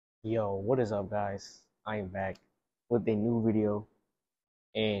Yo, what is up, guys? I am back with a new video,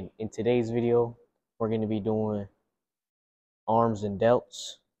 and in today's video, we're going to be doing arms and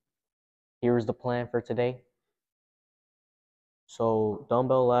delts. Here's the plan for today. So,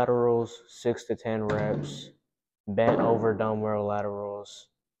 dumbbell laterals, 6 to 10 reps, bent over dumbbell laterals,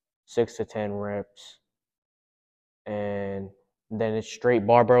 6 to 10 reps, and then it's straight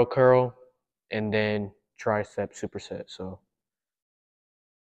barbell curl, and then tricep superset. So,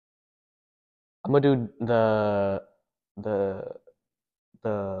 I'm gonna do the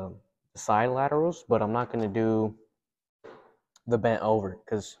the side laterals, but I'm not gonna do the bent over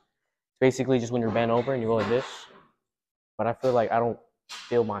because basically just when you're bent over and you go like this. But I feel like I don't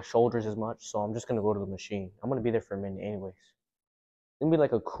feel my shoulders as much, so I'm just gonna go to the machine. I'm gonna be there for a minute anyways. It's gonna be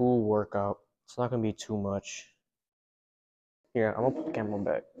like a cool workout. It's not gonna be too much. Here, I'm gonna put the camera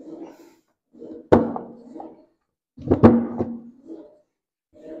back.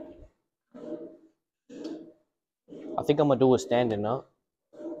 I think I'm gonna do it standing up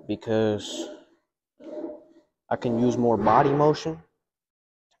because I can use more body motion,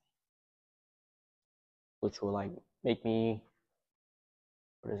 which will like make me,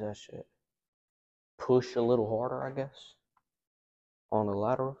 what is that shit? Push a little harder, I guess, on the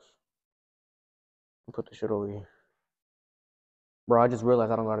laterals. I'll put the shit over here. Bro, I just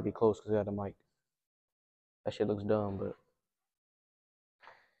realized I don't gotta be close because I got the mic. That shit looks dumb, but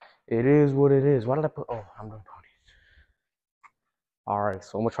it is what it is. Why did I put, oh, I'm doing ponies. Alright,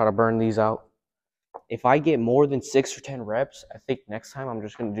 so I'm gonna try to burn these out. If I get more than 6 or 10 reps, I think next time I'm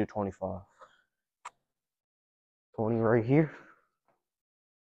just gonna do 25. 20 right here.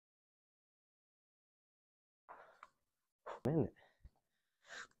 Man.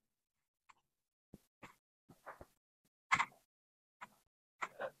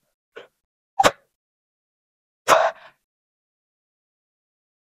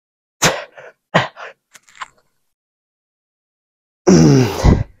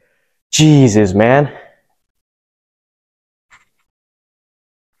 Jesus, man.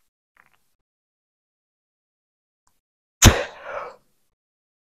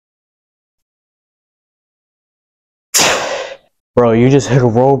 Bro, you just hit a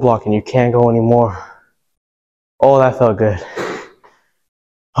roadblock and you can't go anymore. Oh, that felt good.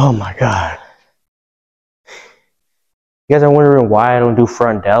 Oh my God. You guys are wondering why I don't do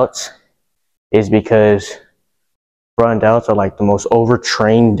front delts? Is because front delts are like the most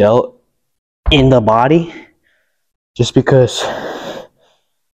overtrained delt in the body. Just because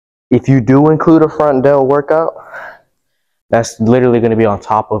if you do include a front delt workout, that's literally going to be on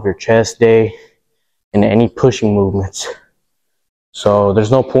top of your chest day and any pushing movements. So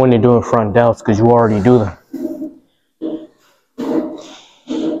there's no point in doing front delts because you already do them.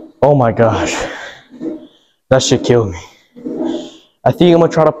 Oh my gosh. That shit killed me. I think I'm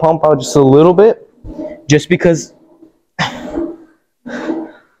going to try to pump out just a little bit. Just because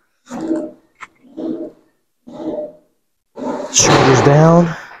shoulders down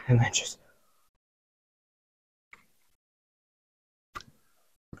and then just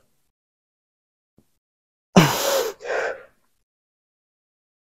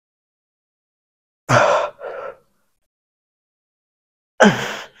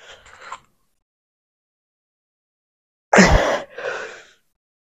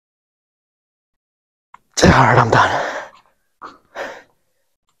alright, I'm done.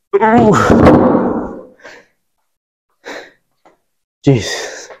 Ooh.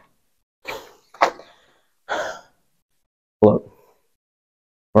 Jesus. Look,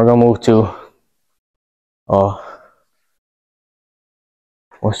 we're gonna move to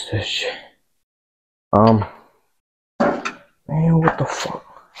what's this shit? Man, what the fuck?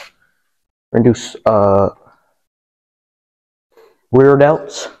 We're gonna do rear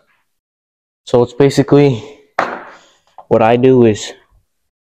delts. So it's basically what I do is,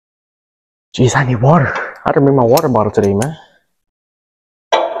 geez, I need water. I didn't bring my water bottle today, man.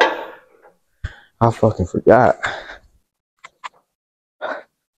 I fucking forgot.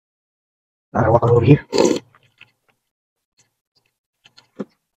 I walk over here.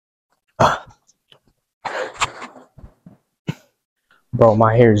 Bro,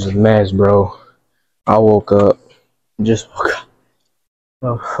 my hair is a mess, bro. I woke up. Just woke up.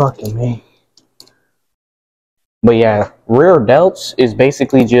 Oh, fucking me. But yeah, rear delts is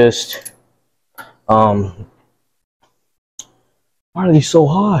basically just, why are these so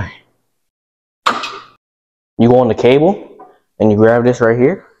high? You go on the cable, and you grab this right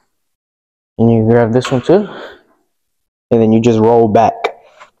here, and you grab this one too, and then you just roll back.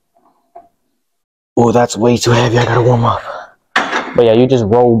 Oh, that's way too heavy, I gotta warm up. But yeah, you just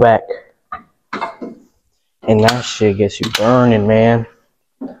roll back, and that shit gets you burning, man.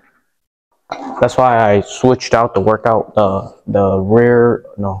 That's why I switched out the workout, the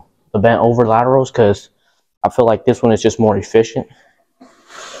bent over laterals, because I feel like this one is just more efficient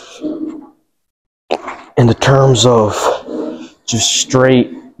in the terms of just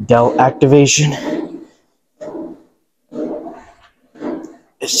straight delt activation.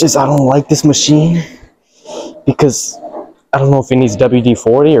 It's just I don't like this machine because I don't know if it needs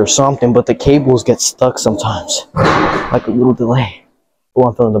WD-40 or something, but the cables get stuck sometimes, like a little delay. Oh,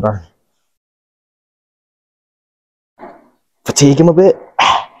 I'm feeling the burn. Fatigue him a bit.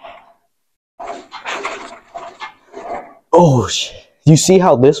 Oh, you see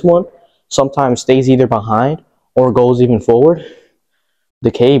how this one sometimes stays either behind or goes even forward?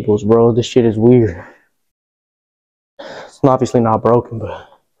 The cables, bro, this shit is weird. It's obviously not broken, but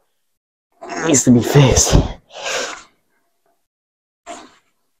it needs to be fixed.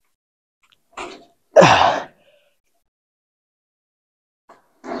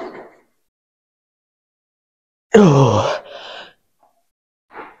 Oh.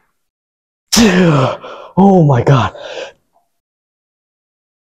 Oh my god.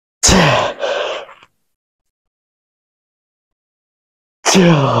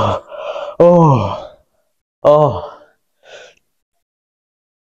 Oh. Oh.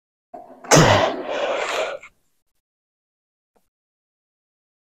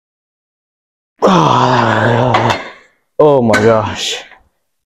 Oh my gosh.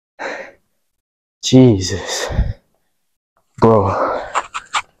 Jesus. Bro.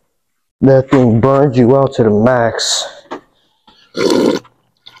 That thing burned you out to the max.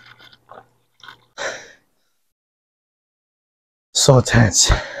 So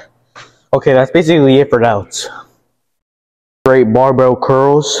tense. Okay, that's basically it for delts. Straight barbell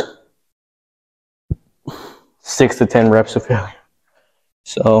curls. 6 to 10 reps of failure.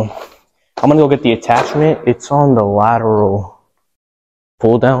 So I'm gonna go get the attachment. It's on the lateral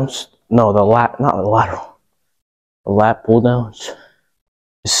pull downs. No, not the lateral. The lat pull downs.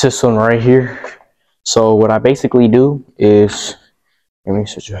 It's this one right here. So what I basically do is, let me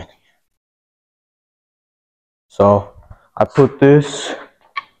switch right. So I put this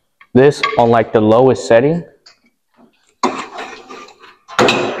on like the lowest setting,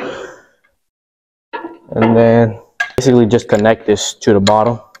 and then basically just connect this to the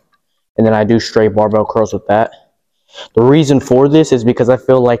bottom, and then I do straight barbell curls with that. The reason for this is because I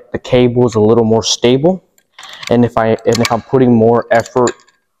feel like the cable is a little more stable, and if I'm putting more effort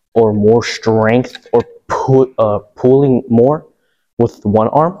or more strength or pulling more with one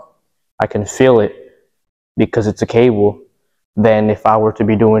arm, I can feel it because it's a cable than if I were to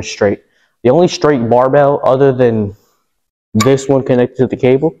be doing straight. The only straight barbell other than this one connected to the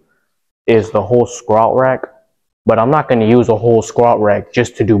cable is the whole squat rack, but I'm not going to use a whole squat rack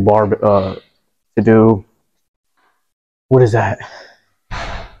just to do what is that?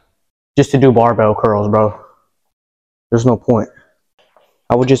 Just to do barbell curls, bro. There's no point.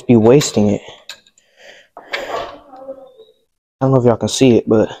 I would just be wasting it. I don't know if y'all can see it,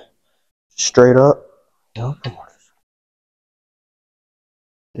 but straight up,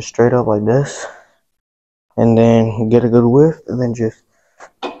 just straight up like this, and then get a good width, and then just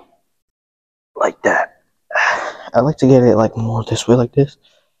like that. I like to get it like more this way, like this.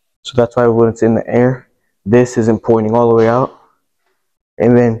 So that's why when it's in the air, this isn't pointing all the way out.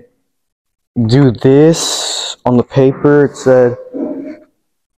 And then do this on the paper. It said,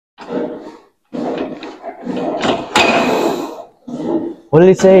 what did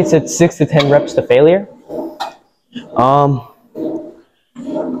it say? It said 6 to 10 reps to failure.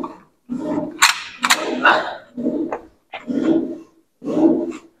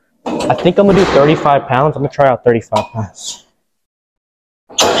 I think I'm gonna do 35 pounds. I'm gonna try out 35 pounds.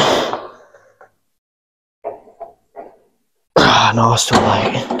 No, it's too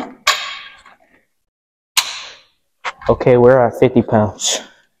light. Okay, we're at 50 pounds.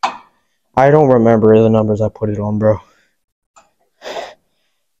 I don't remember the numbers I put it on, bro.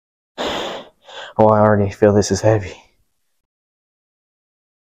 Oh, I already feel this is heavy.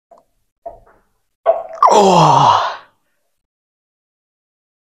 Oh.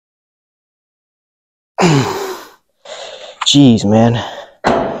 Jeez, man.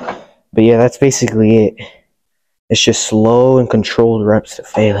 But yeah, that's basically it. It's just slow and controlled reps to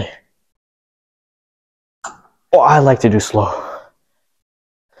failure. Oh, I like to do slow.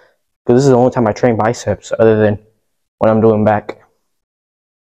 Because this is the only time I train biceps other than when I'm doing back.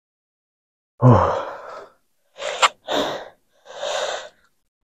 Oh.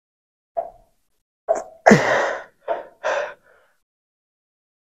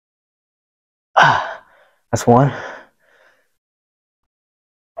 That's one.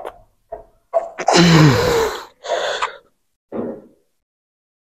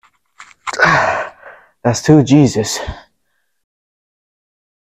 That's 2, Jesus.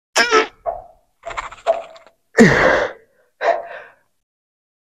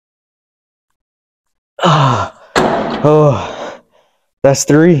 Oh, that's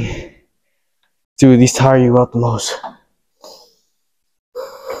 3. Dude, these tire you out the most.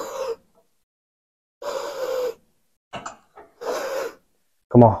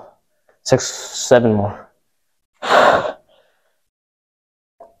 Come on. 6, 7 more.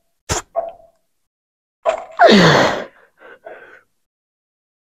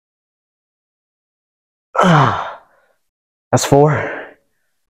 That's 4.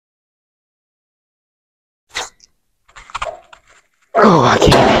 Oh, I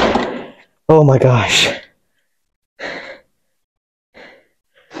can't. Oh my gosh.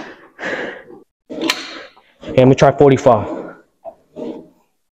 Okay, let me try 45.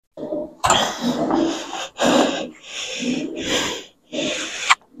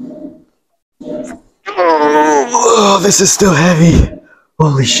 Oh, this is still heavy.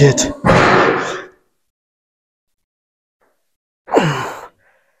 Holy shit.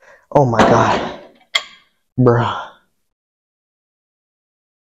 Oh my god. Bruh.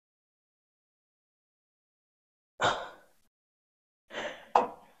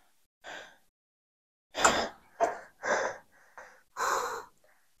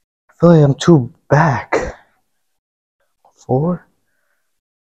 I feel like I'm too back. 4.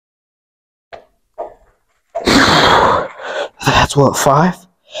 That's what, 5?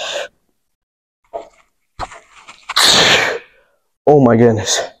 Oh my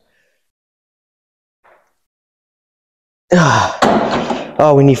goodness.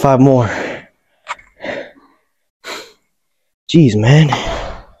 Oh, we need 5 more. Jeez, man.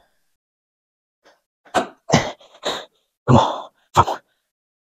 Come on. 5 more.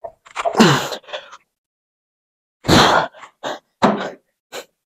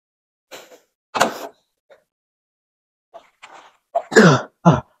 Come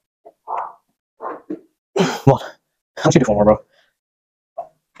on. How much you do for more, bro?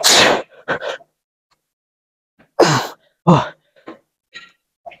 Oh.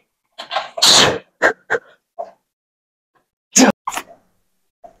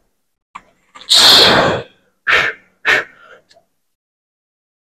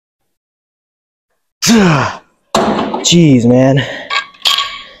 Jeez, man.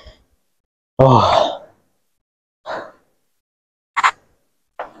 Oh.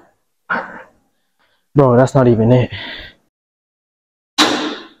 Bro, that's not even it.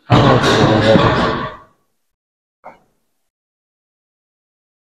 Oh,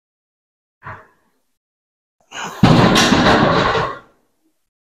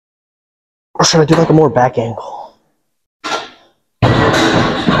 or should I do like a more back angle?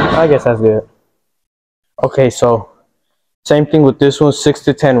 I guess that's good. Okay, so same thing with this one, 6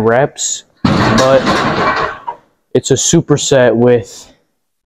 to 10 reps, but it's a superset with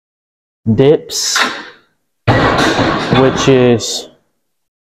dips, which is,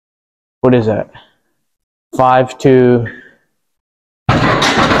 what is that? 3 to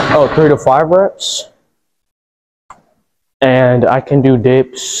 5 reps. And I can do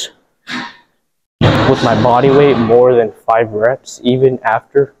dips with my body weight more than 5 reps, even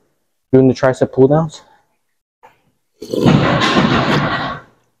after doing the tricep pull downs.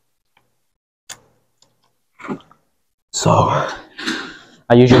 So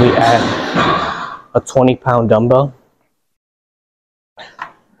I usually add a 20-pound dumbbell,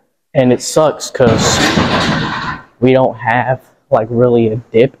 and it sucks because we don't have like really a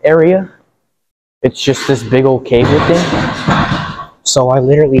dip area. It's just this big old cable thing, so I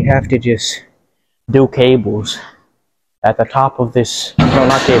literally have to just do cables at the top of this, no,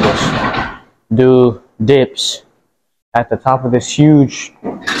 not cables, do dips at the top of this huge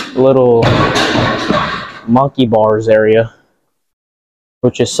little monkey bars area,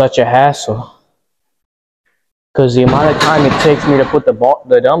 which is such a hassle because the amount of time it takes me to put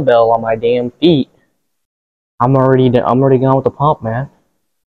the dumbbell on my damn feet, I'm already done with the pump, man.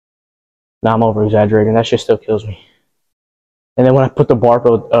 Now I'm over exaggerating. That shit still kills me. And then when I put the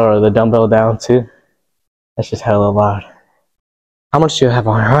barbell or the dumbbell down too, that's just hella loud. How much do you have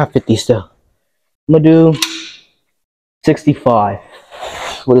on here? I have 50 still. I'm gonna do 65.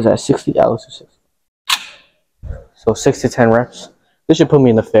 What is that? 60? Yeah, let's do 60. So 6 to 10 reps. This should put me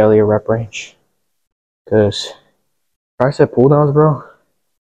in the failure rep range. Cause tricep pull downs, bro,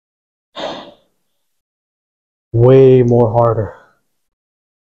 way more harder.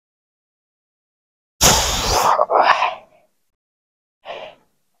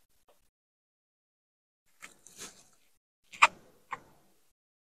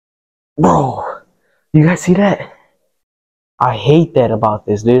 Bro, you guys see that? I hate that about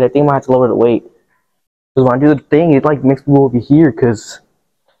this, dude. I think I might have to lower the weight. Because when I do the thing, it like makes me go over here. Because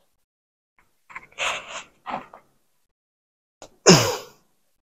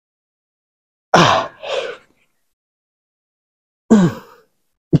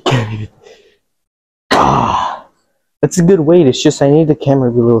that's a good weight. It's just I need the camera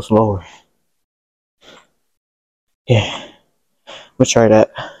to be a little slower. Yeah, let's try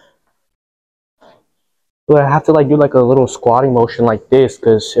that. But I have to like do like a little squatting motion like this,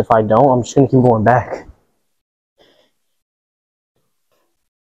 because if I don't, I'm just gonna keep going back.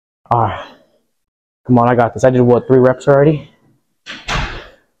 All right, come on, I got this. I did what, 3 reps already? I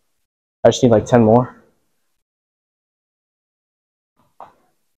just need like 10 more.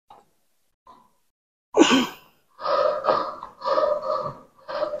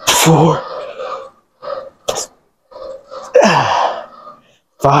 4,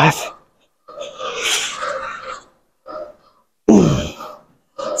 5,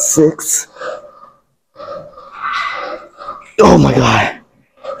 6. Oh my god.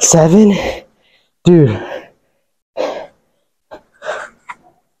 7. Dude.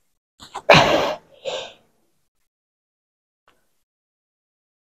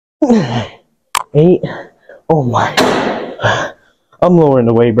 8. Oh my. I'm lowering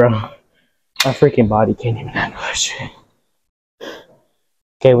the weight, bro. My freaking body can't even handle that shit.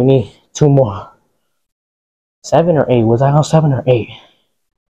 Okay, we need 2 more. 7 or 8? Was I on 7 or 8?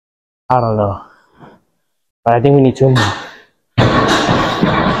 I don't know. But I think we need 2 more.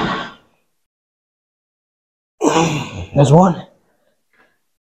 There's 1.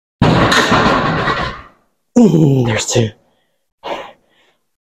 There's 2.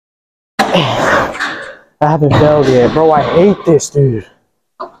 I haven't failed yet. Bro, I hate this, dude.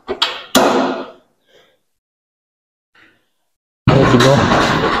 There you go.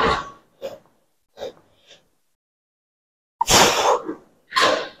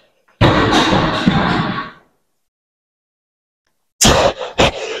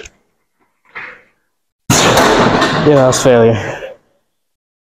 Yeah, that was failure.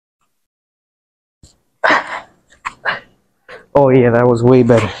 Oh yeah, that was way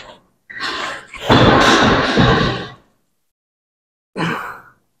better.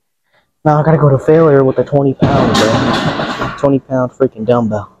 Now I gotta go to failure with the 20 pound, bro. 20 pound freaking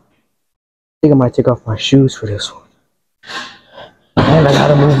dumbbell. I think I might take off my shoes for this one. And I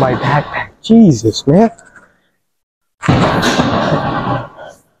gotta move my backpack. Jesus, man.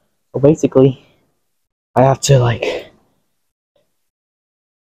 So basically, I have to like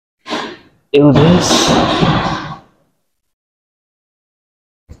do this.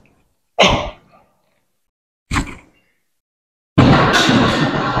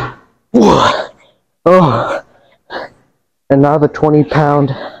 Oh, and now the 20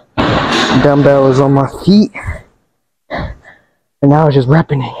 pound dumbbell is on my feet, and now it's just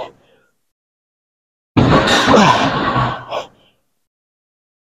repping it.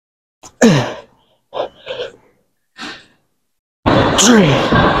 3,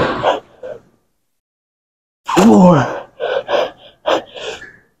 4,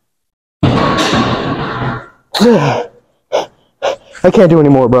 5. I can't do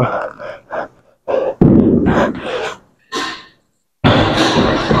anymore, bro.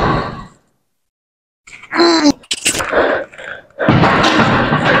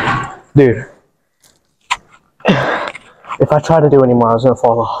 Dude, if I try to do anymore, I was gonna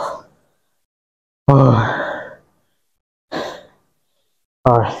fall off.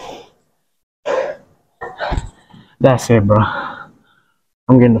 Alright. That's it, bro.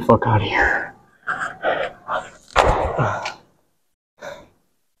 I'm getting the fuck out of here.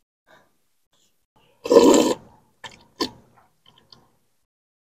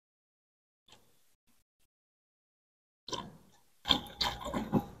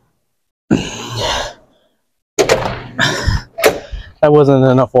 That wasn't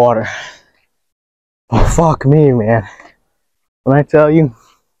enough water. Oh, fuck me, man. When I tell you,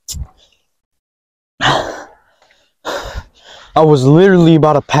 I was literally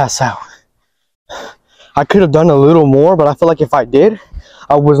about to pass out. I could have done a little more, but I feel like if I did,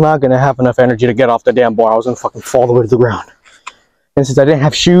 I was not going to have enough energy to get off the damn bar. I was going to fucking fall all the way to the ground. And since I didn't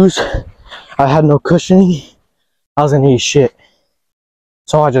have shoes, I had no cushioning, I was going to eat shit.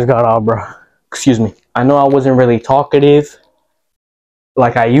 So I just got out, bro. Excuse me. I know I wasn't really talkative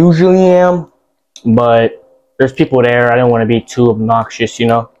like I usually am, but there's people there. I didn't want to be too obnoxious, you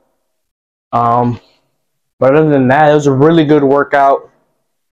know. But other than that, it was a really good workout.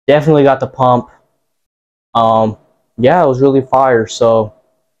 Definitely got the pump. Yeah, it was really fire. So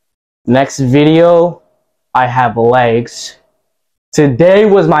next video, I have legs. Today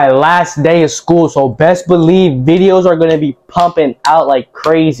was my last day of school, so best believe videos are going to be pumping out like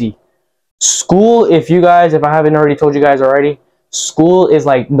crazy. School, if I haven't already told you guys already, school is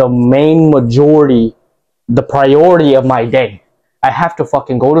like the main majority, the priority of my day. I have to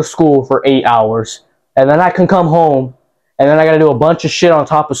fucking go to school for 8 hours, and then I can come home, and then I gotta do a bunch of shit on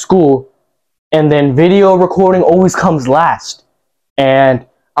top of school, and then video recording always comes last. And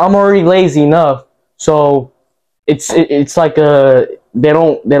I'm already lazy enough, so it's like they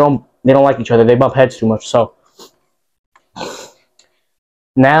don't like each other. They bump heads too much. So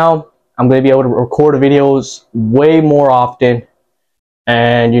now I'm gonna be able to record videos way more often,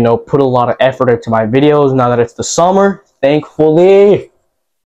 and you know, put a lot of effort into my videos now that it's the summer, thankfully.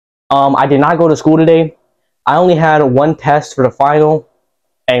 I did not go to school today. I only had one test for the final.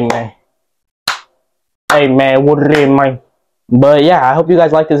 Hey man, what it is, man? But yeah, I hope you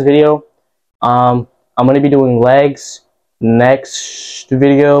guys like this video. I'm gonna be doing legs next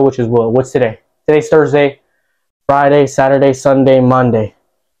video, which is what's today? Today's Thursday, Friday, Saturday, Sunday, Monday.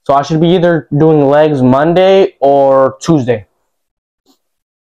 So I should be either doing legs Monday or Tuesday.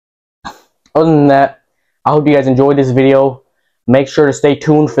 Other than that, I hope you guys enjoyed this video. Make sure to stay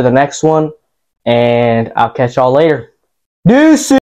tuned for the next one, and I'll catch y'all later. Deuces!